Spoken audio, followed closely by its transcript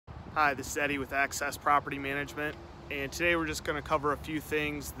Hi, this is Eddie with Access Property Management, and today we're just going to cover a few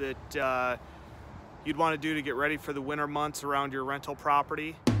things that you'd want to do to get ready for the winter months around your rental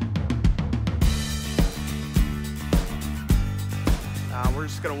property. We're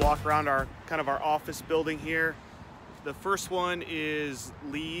just going to walk around our office building here. The first one is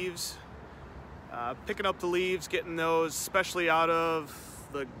leaves. Picking up the leaves, getting those especially out of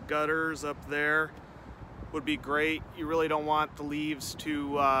the gutters up there would be great. You really don't want the leaves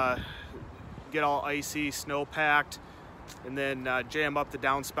to get all icy, snow packed, and then jam up the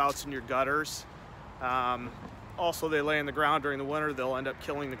downspouts in your gutters. Also, they lay in the ground during the winter, they'll end up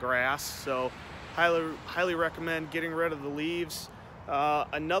killing the grass. So highly recommend getting rid of the leaves.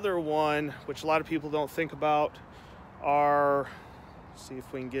 Another one, which a lot of people don't think about, are, see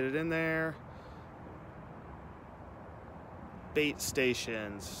if we can get it in there, bait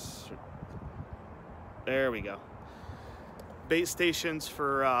stations. There we go. Bait stations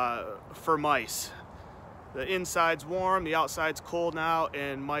for mice. The inside's warm, the outside's cold now,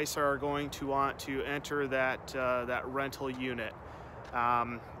 and mice are going to want to enter that rental unit.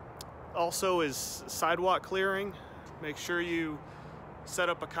 Also is sidewalk clearing. Make sure you set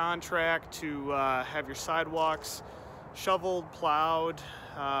up a contract to have your sidewalks shoveled, plowed.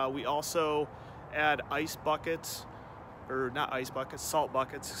 We also add ice buckets, or not ice buckets, salt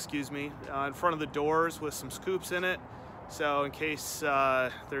buckets, excuse me, in front of the doors with some scoops in it. So in case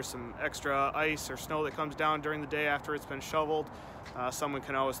there's some extra ice or snow that comes down during the day after it's been shoveled, someone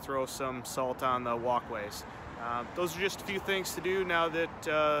can always throw some salt on the walkways. Those are just a few things to do now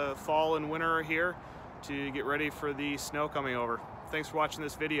that fall and winter are here to get ready for the snow coming over. Thanks for watching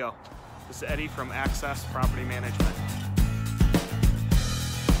this video. This is Eddie from Access Property Management.